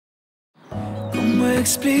¿Cómo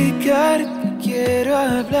explicar que quiero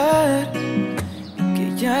hablar?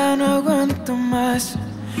 Que ya no aguanto más.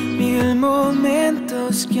 Mil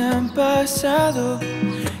momentos que han pasado,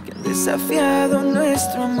 que han desafiado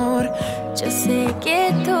nuestro amor. Yo sé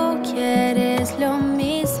que tú quieres lo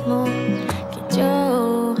mismo que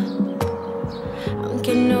yo,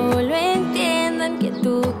 aunque no lo entiendan, que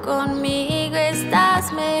tú conmigo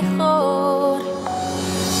estás mejor.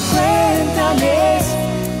 Cuéntales,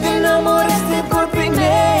 te enamoraste por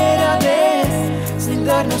primera vez. Sin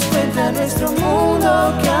darnos cuenta nuestro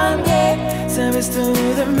mundo cambie. Sabes todo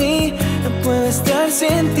de mí, no puedo estar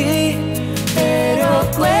sin ti. Pero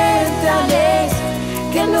cuéntales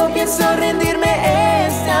que no pienso rendirme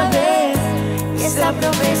esta vez. Y esa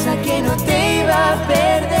promesa que no te iba a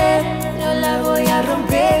perder, no la voy a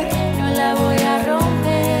romper, no la voy